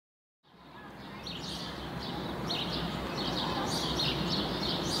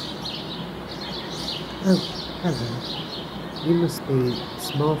Oh, hello. You must be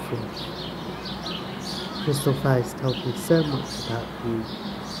Smallfish. Crystal Fire's told me so much about you.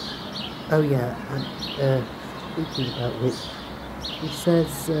 Oh yeah, and speaking about which, he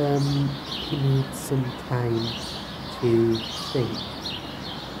says he needs some time to think,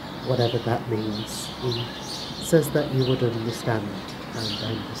 whatever that means. He says that you would understand, and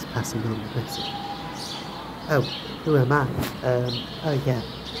I'm just passing on the message. Oh, who am I? Oh yeah,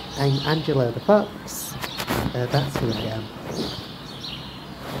 I'm Angelo the Fox. That's who I am.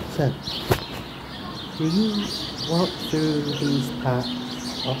 So, do you walk through these parts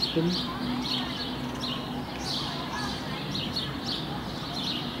often?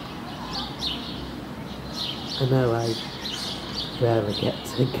 I know I rarely get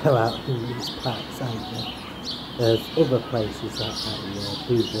to go out in these parks either. There's other places that I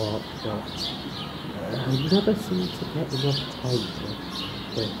do walk, but I never seem to get enough time to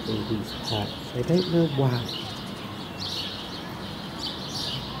go through these parks. I don't know why.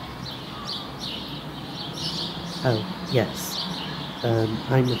 Oh, yes.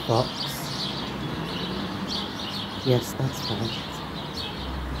 I'm a fox. Yes, that's right.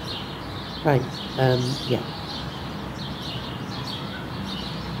 Right, yeah.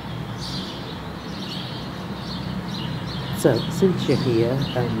 So, since you're here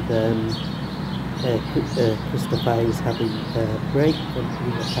and Christopher is having a break from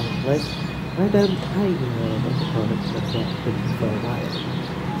you apparently, why don't I look at him for a while?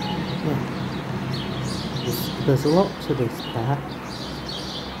 Yeah. There's a lot to this park.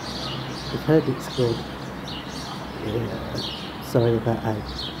 I've heard it's good. Sorry that I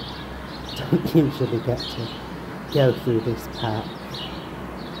don't usually get to go through this park.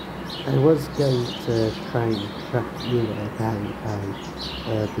 I was going to try and track you down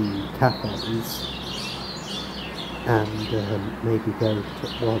by the cafes and maybe go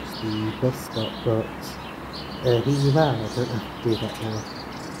towards the bus stop, but here you are, I don't have to do that now.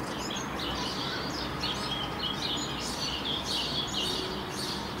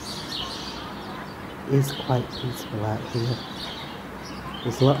 It is quite peaceful out here.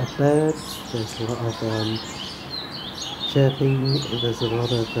 There's a lot of birds, there's a lot of chirping, there's a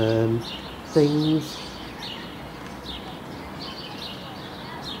lot of things,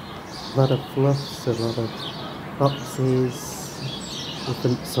 a lot of fluffs, a lot of foxes,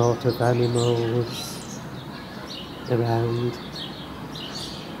 different sort of animals around,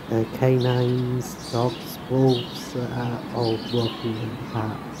 canines, dogs, wolves are all walking in the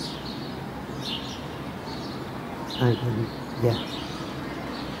park. And yeah.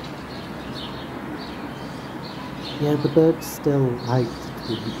 Yeah, the birds still like to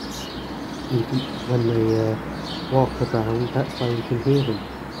tweet, even when they walk around, that's why you can hear them.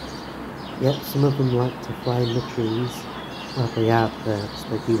 Yep, some of them like to fly in the trees. Well, they are birds,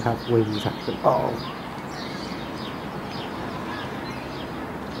 they do have wings after all.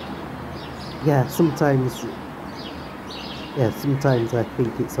 Yeah, sometimes I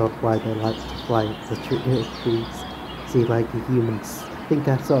think it's odd why they like to fly up the trees. See, like a human, I think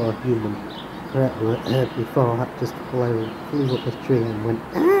I saw a human before that just flew up a tree and went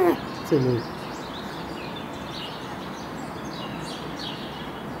ah to me.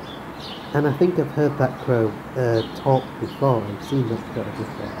 And I think I've heard that crow talk before. I've seen that crow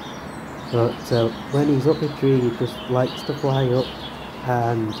before. But when he's up a tree, he just likes to fly up,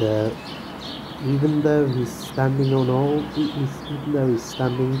 and even though he's standing on even though he's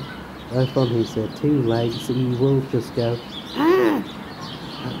standing both on his two legs, he will just go ah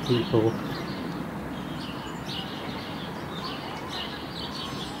at people.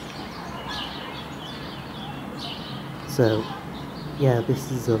 So, yeah,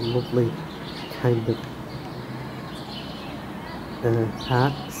 this is a lovely kind of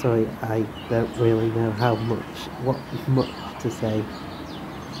park. Sorry, I don't really know what much to say.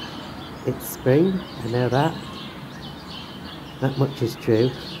 It's spring, I know that. That much is true.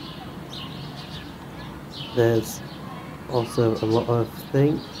 There's also a lot of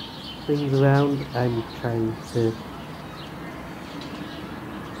things around. I'm trying to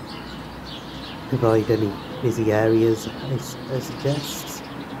avoid any busy areas, I suggest.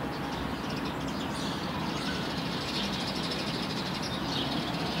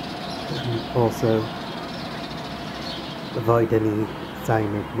 And also avoid any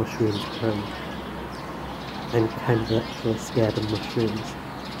sign of mushrooms growing. I'm kind of actually scared of mushrooms.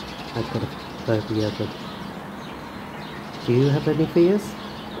 I've got a phobia of them. Do you have any fears?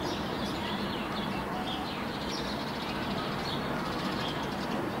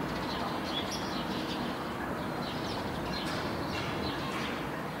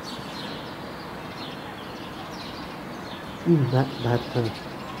 That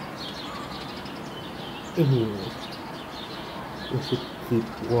Anyway, we should keep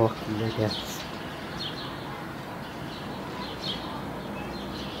walking, I guess.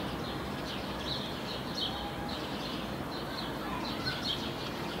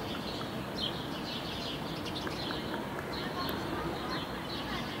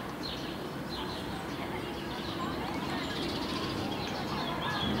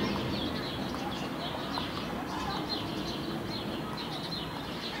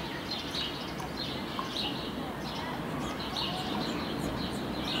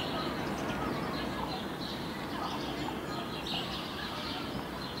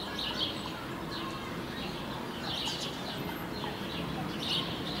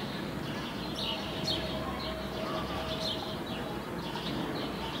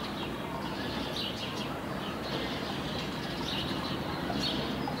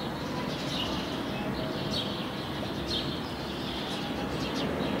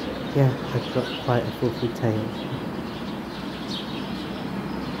 Yeah, I've got quite a fluffy tail.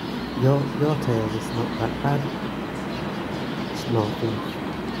 Your tail is not that bad. Small fluff.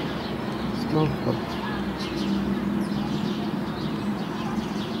 Small fluff.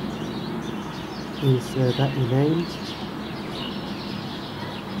 Is that your name?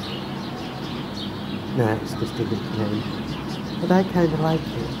 Nah, it's just a nickname. But I kinda like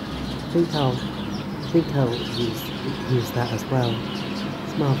it. I think I'll use that as well.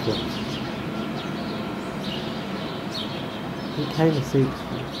 Small fluff. It kinda suits you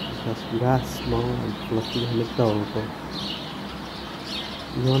because you are small and fluffy and adorable.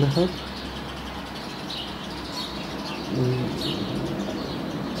 You want a hug?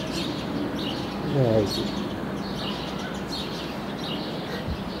 Very good.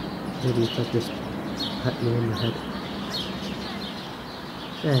 Maybe if I just pat you on the head.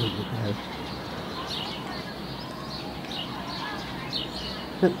 There you go.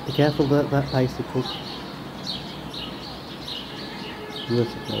 Be careful about that bicycle. He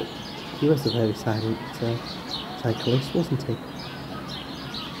was a very silent cyclist, wasn't he?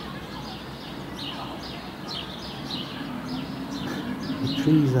 The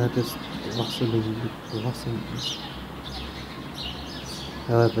trees are just blossoming with blossoms.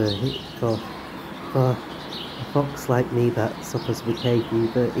 However, for a fox like me that suffers with hay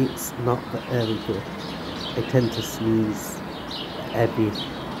fever, it's not very good. I tend to sneeze every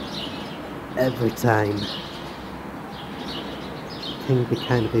time. It can be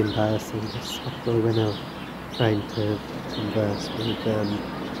kind of embarrassing, especially when I'm trying to converse with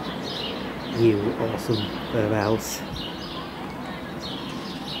you or somewhere else.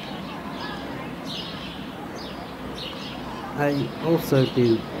 I also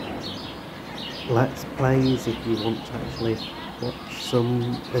do Let's Plays if you want to actually watch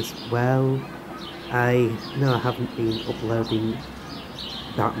some as well. I know I haven't been uploading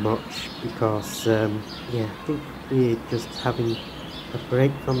that much because, yeah, I think we're just having a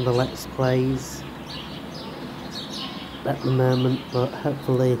break from the Let's Plays at the moment, but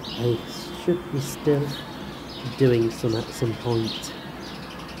hopefully I should be still doing some at some point.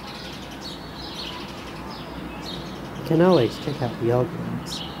 You can always check out the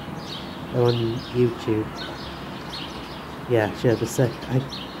organs on YouTube. Yeah, share the same. I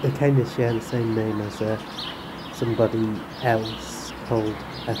kind of share the same name as somebody else called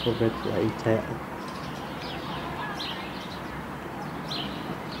Ethelred Later.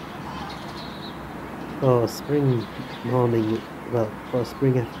 For spring morning, well, for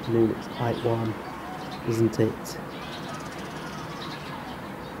spring afternoon, it's quite warm, isn't it?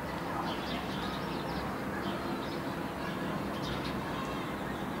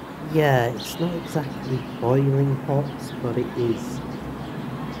 Yeah, it's not exactly boiling hot, but it is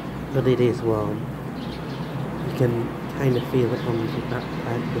warm. You can kind of feel it on the back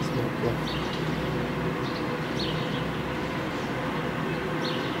part of the smoke.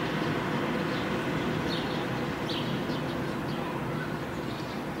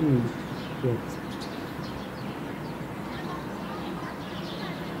 Yes.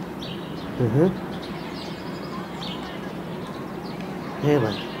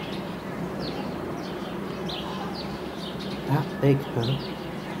 Really? That big, huh?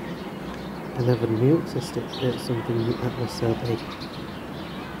 I never knew it existed something that was so big.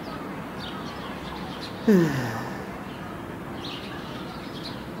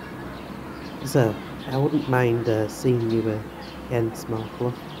 So, I wouldn't mind seeing you again,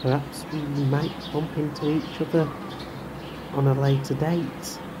 Smartler. Perhaps we might bump into each other on a later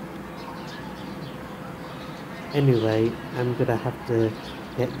date. Anyway, I'm gonna have to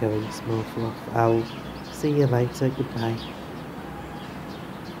get going, Smartler. I'll see you later. Goodbye.